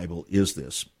 Whose Bible Is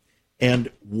This?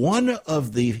 And one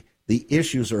of the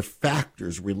issues or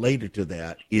factors related to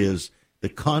that is the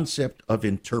concept of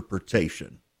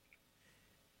interpretation.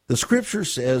 The Scripture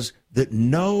says that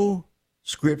no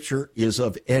Scripture is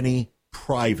of any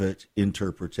private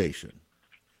interpretation,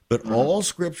 but all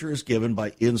Scripture is given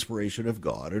by inspiration of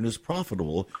God and is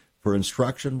profitable for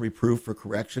instruction, reproof, for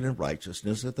correction, and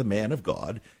righteousness, that the man of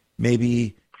God may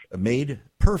be made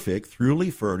perfect,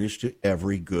 truly furnished to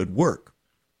every good work.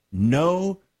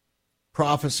 No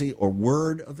prophecy or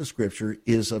word of the Scripture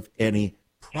is of any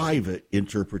private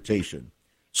interpretation.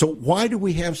 So why do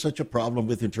we have such a problem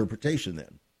with interpretation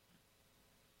then?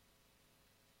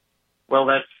 Well,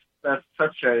 that's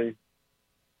such a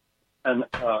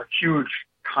huge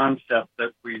concept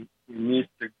that we need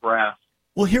to grasp.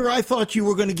 Well, here I thought you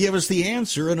were going to give us the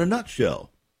answer in a nutshell.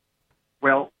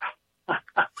 Well,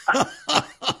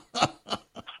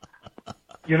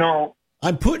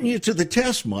 I'm putting you to the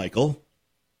test, Michael.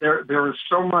 There is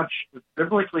so much,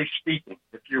 biblically speaking,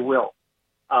 if you will,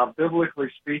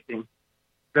 biblically speaking,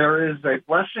 there is a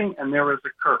blessing and there is a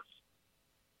curse.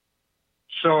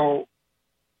 So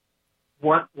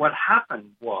what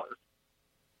happened was,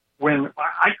 when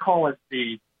I call it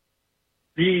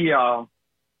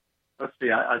let's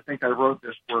see, I think I wrote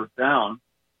this word down.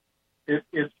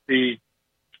 It's the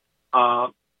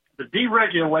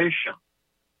deregulation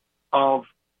of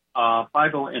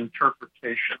Bible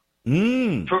interpretation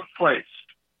took place.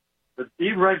 The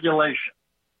deregulation.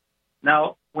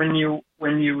 Now, when you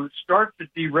start to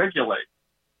deregulate,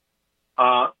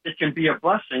 it can be a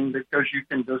blessing because you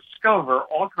can discover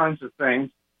all kinds of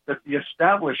things that the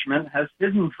establishment has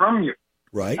hidden from you.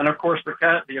 Right. And of course,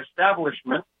 the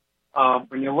establishment,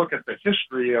 when you look at the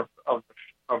history of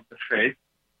the faith,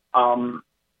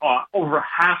 over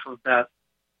half of that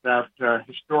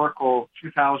historical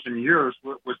 2,000 years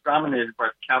was dominated by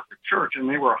the Catholic Church, and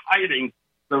they were hiding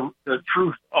the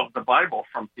truth of the Bible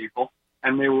from people,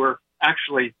 and they were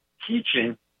actually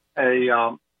teaching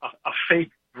a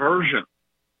fake version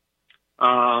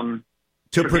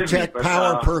to protect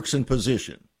power, perks, and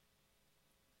position.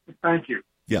 Thank you.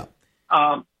 Yeah.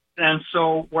 And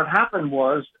so what happened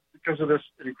was, because of this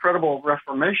incredible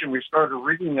Reformation, we started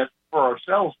reading it for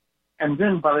ourselves. And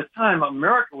then by the time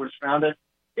America was founded,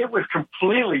 it was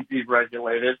completely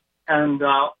deregulated. And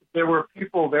there were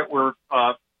people that were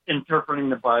interpreting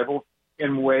the Bible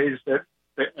in ways that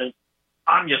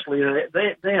obviously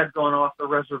they had gone off the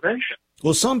reservation.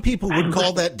 Well, some people would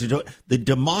call that the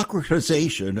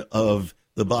democratization of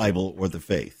the Bible or the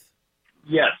faith.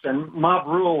 Yes, and mob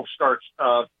rule starts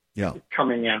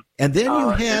coming in. And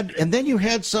then you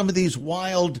had some of these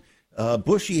wild,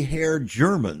 bushy-haired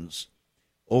Germans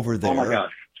over there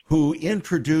who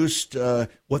introduced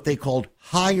what they called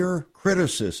higher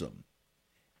criticism.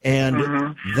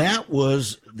 And that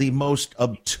was the most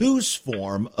obtuse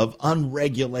form of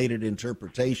unregulated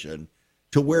interpretation,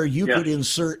 to where you could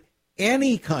insert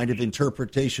any kind of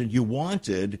interpretation you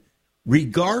wanted,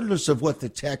 regardless of what the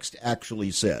text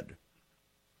actually said.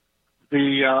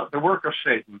 The work of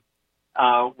Satan,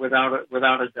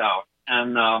 without a doubt.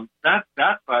 And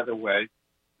that, by the way,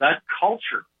 that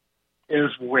culture is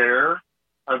where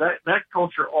that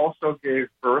culture also gave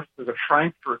birth to the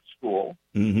Frankfurt School,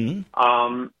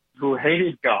 who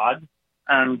hated God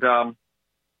and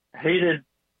hated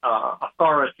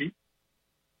authority,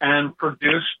 and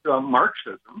produced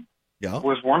Marxism.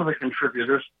 Was one of the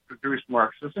contributors, produced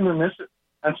Marxism, and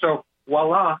And so,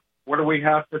 voila, what do we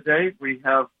have today? We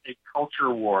have a culture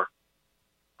war.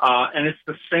 And it's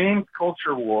the same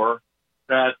culture war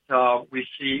that we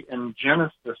see in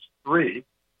Genesis 3,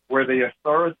 where the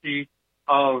authority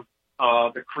of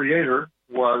the Creator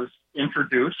was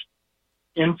introduced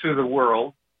into the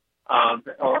world,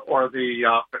 or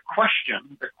the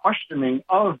questioning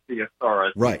of the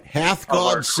authority. Right. Hath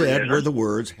God said were the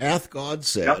words. Hath God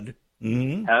said. Yep.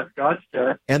 Mm-hmm. Hath God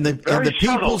said. And the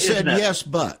people subtle, said yes,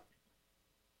 but.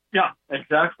 Yeah,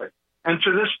 exactly. And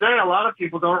to this day, a lot of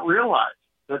people don't realize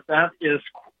that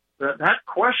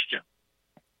question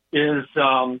is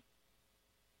a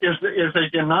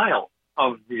denial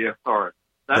of the authority.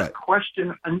 That right.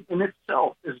 question in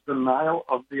itself is denial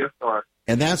of the authority.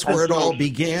 And that's where it all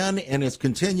began, and it's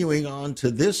continuing on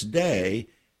to this day,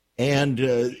 and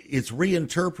it's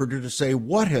reinterpreted to say,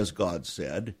 what has God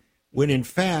said, when in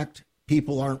fact,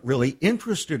 people aren't really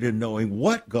interested in knowing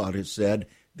what God has said.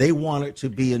 They want it to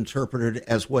be interpreted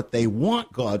as what they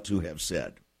want God to have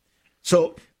said.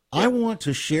 So I want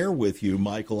to share with you,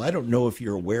 Michael, I don't know if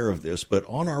you're aware of this, but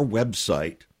on our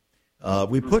website,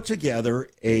 we put together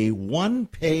a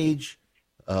one-page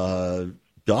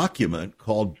document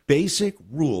called Basic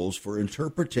Rules for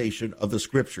Interpretation of the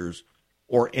Scriptures,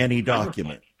 or any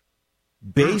document.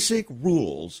 Basic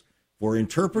Rules for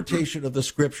Interpretation of the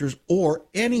Scriptures, or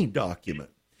any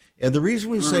document. And the reason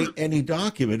we say any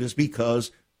document is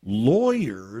because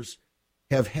lawyers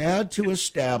have had to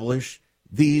establish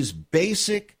these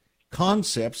basic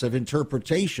concepts of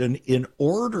interpretation in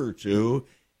order to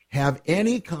have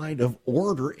any kind of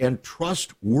order and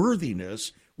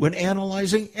trustworthiness when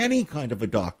analyzing any kind of a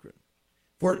doctrine.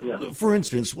 For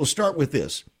instance, we'll start with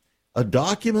this. A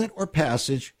document or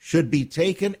passage should be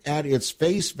taken at its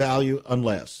face value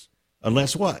unless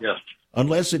what? Yes.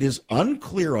 Unless it is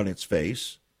unclear on its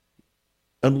face,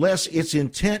 unless its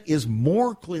intent is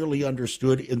more clearly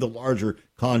understood in the larger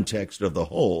context of the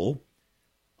whole,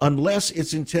 unless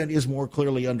its intent is more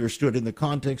clearly understood in the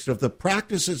context of the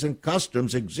practices and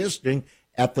customs existing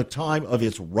at the time of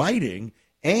its writing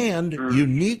and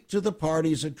unique to the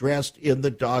parties addressed in the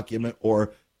document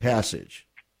or passage.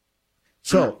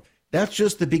 So that's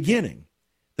just the beginning.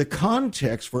 The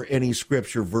context for any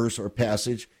scripture, verse, or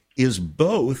passage is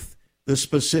both the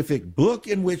specific book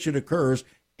in which it occurs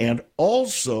and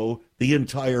also the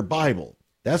entire Bible.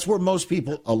 That's where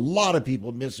a lot of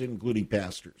people miss it, including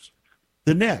pastors.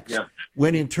 The next,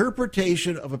 when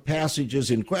interpretation of a passage is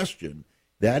in question,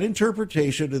 that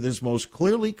interpretation that is most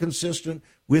clearly consistent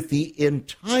with the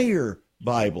entire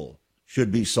Bible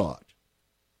should be sought.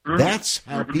 That's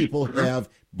how people have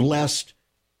blessed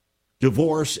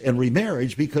divorce and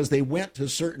remarriage, because they went to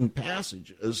certain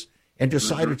passages and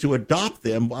decided to adopt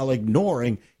them while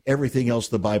ignoring everything else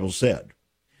the Bible said.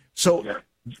 So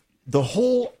the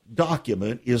whole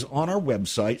document is on our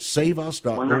website,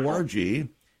 saveus.org.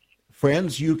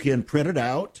 Friends, you can print it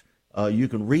out. You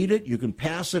can read it. You can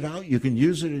pass it out. You can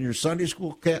use it in your Sunday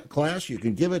school class. You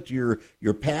can give it to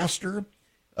your pastor.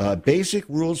 Basic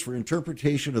Rules for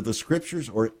Interpretation of the Scriptures,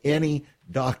 or any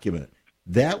document.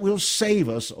 That will save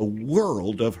us a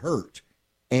world of hurt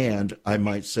and, I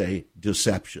might say,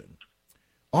 deception.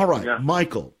 All right,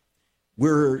 Michael,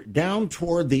 we're down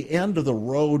toward the end of the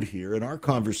road here in our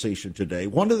conversation today.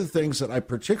 One of the things that I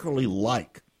particularly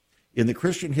like in the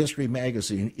Christian History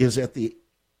magazine is at the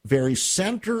very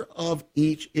center of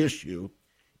each issue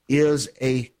is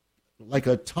a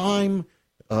time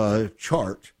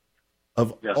chart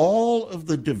of all of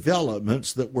the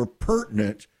developments that were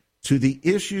pertinent to the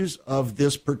issues of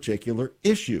this particular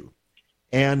issue.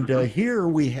 And here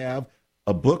we have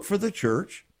a book for the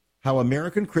church, how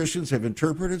American Christians have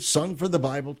interpreted, sung for the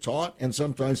Bible, taught, and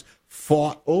sometimes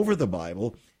fought over the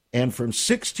Bible. And from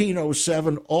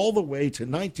 1607 all the way to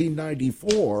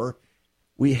 1994,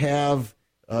 we have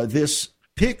this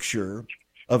picture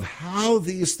of how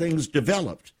these things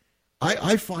developed.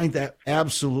 I find that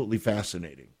absolutely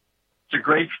fascinating. It's a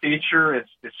great feature. It's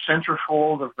the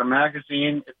centerfold of the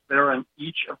magazine. It's there in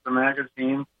each of the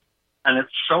magazines, and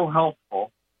it's so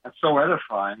helpful and so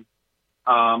edifying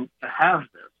to have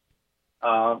this.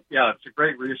 It's a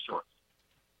great resource.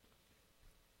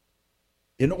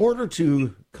 In order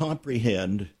to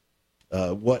comprehend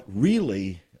what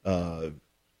really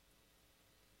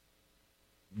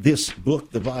this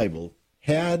book, the Bible,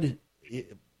 had,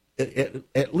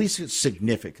 at least its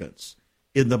significance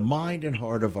in the mind and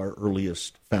heart of our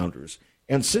earliest founders.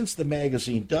 And since the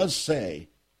magazine does say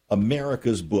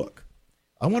America's book,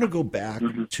 I want to go back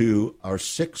to our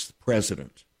sixth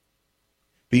president.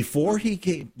 Before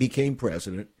he became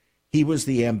president, he was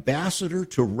the ambassador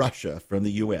to Russia from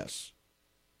the U.S.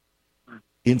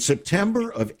 In September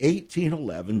of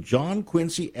 1811, John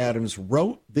Quincy Adams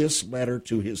wrote this letter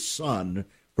to his son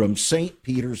from St.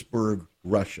 Petersburg,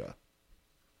 Russia.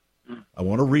 I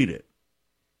want to read it.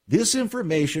 This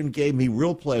information gave me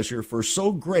real pleasure, for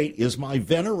so great is my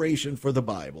veneration for the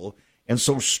Bible, and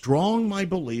so strong my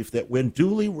belief that when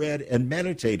duly read and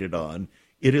meditated on,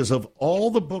 it is of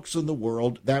all the books in the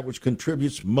world that which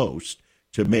contributes most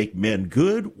to make men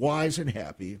good, wise, and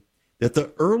happy, that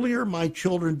the earlier my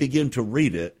children begin to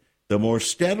read it, the more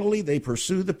steadily they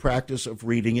pursue the practice of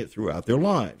reading it throughout their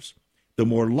lives. The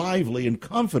more lively and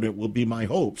confident will be my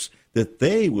hopes that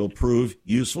they will prove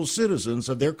useful citizens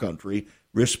of their country,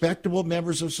 respectable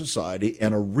members of society,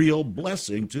 and a real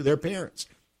blessing to their parents.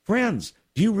 Friends,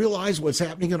 do you realize what's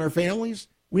happening in our families?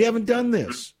 We haven't done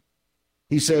this.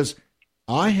 He says,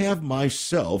 I have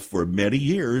myself for many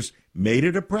years made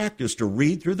it a practice to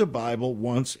read through the Bible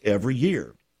once every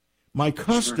year. My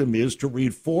custom is to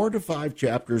read 4 to 5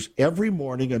 chapters every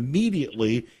morning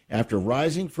immediately after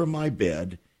rising from my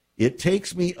bed. It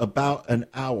takes me about an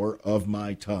hour of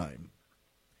my time.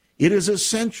 It is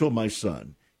essential, my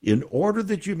son, in order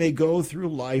that you may go through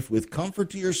life with comfort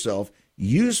to yourself,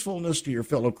 usefulness to your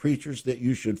fellow creatures, that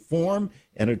you should form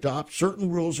and adopt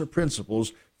certain rules or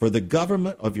principles for the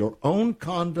government of your own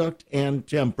conduct and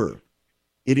temper.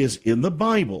 It is in the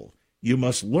Bible. You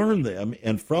must learn them,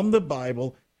 and from the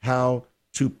Bible, how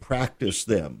to practice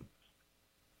them.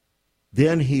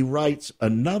 Then he writes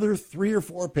another 3 or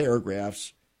 4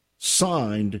 paragraphs,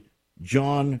 signed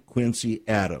John Quincy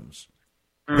Adams.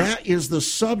 That is the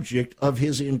subject of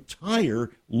his entire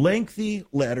lengthy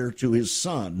letter to his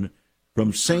son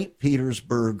from St.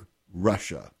 Petersburg,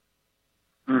 Russia.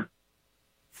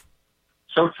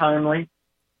 So timely,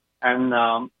 and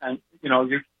you know,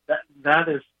 that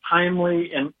is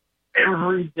timely in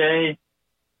every day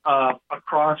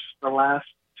across the last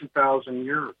 2,000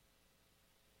 years.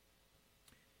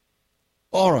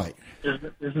 All right.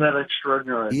 Isn't that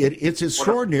extraordinary? It's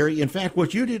extraordinary. In fact,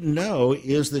 what you didn't know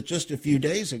is that just a few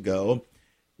days ago,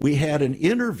 we had an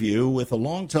interview with a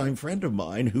longtime friend of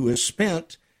mine who has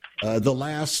spent the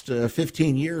last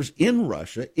 15 years in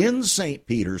Russia, in St.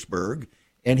 Petersburg,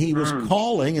 and he was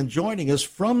calling and joining us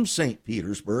from St.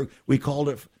 Petersburg. We called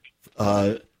it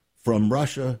From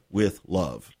Russia with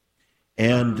Love.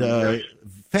 And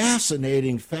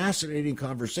fascinating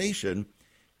conversation.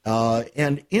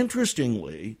 And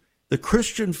interestingly, the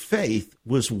Christian faith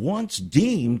was once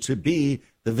deemed to be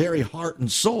the very heart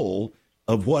and soul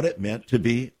of what it meant to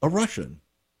be a Russian.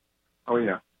 Oh,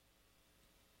 yeah.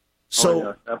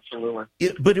 So, absolutely.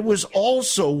 But it was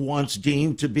also once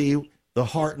deemed to be the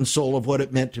heart and soul of what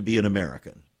it meant to be an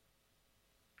American.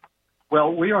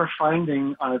 Well, we are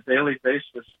finding on a daily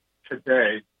basis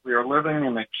today, we are living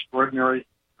in extraordinary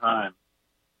times.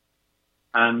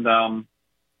 And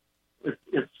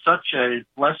it's such a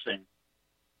blessing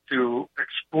to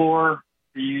explore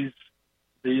these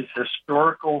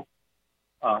historical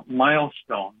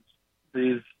milestones,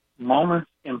 these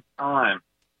moments in time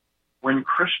when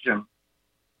Christians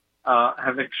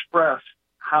have expressed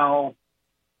how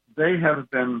they have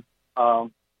been,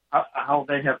 how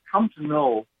they have come to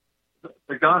know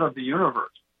the God of the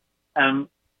universe, and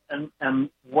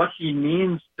what He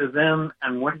means to them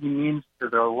and what He means to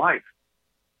their life,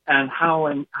 and how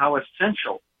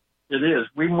essential it is.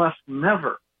 We must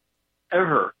never,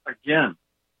 ever again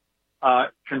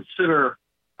consider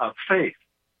faith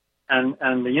and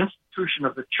the institution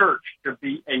of the church to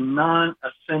be a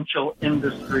non-essential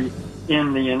industry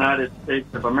in the United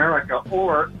States of America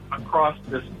or across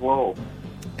this globe.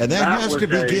 And that has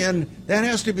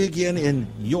to begin in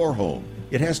your home.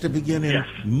 It has to begin in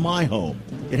my home.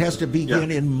 It has to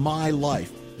begin in my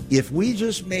life. If we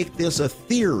just make this a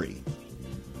theory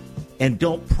and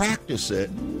don't practice it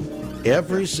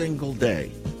every single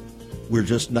day, we're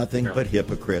just nothing but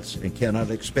hypocrites and cannot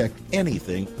expect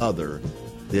anything other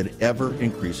than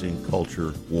ever-increasing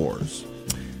culture wars.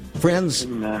 Friends,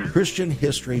 Christian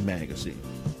History Magazine.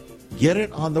 Get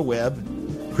it on the web,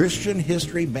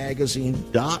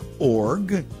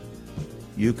 ChristianHistoryMagazine.org.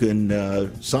 You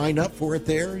can sign up for it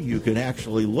there. You can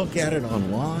actually look at it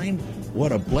online.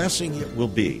 What a blessing it will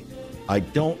be. I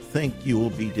don't think you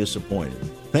will be disappointed.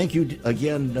 Thank you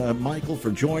again, Michael,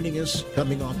 for joining us,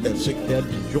 coming off that sick bed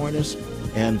to join us.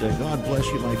 And God bless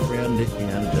you, my friend,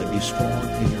 and be strong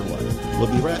in your life.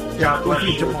 We'll be right back with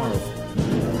you tomorrow.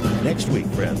 Next week,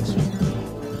 friends.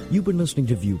 You've been listening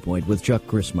to Viewpoint with Chuck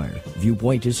Crismier.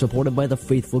 Viewpoint is supported by the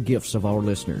faithful gifts of our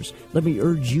listeners. Let me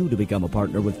urge you to become a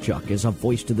partner with Chuck as a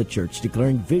voice to the church,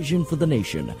 declaring vision for the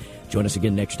nation. Join us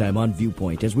again next time on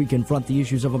Viewpoint as we confront the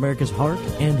issues of America's heart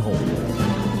and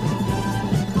home.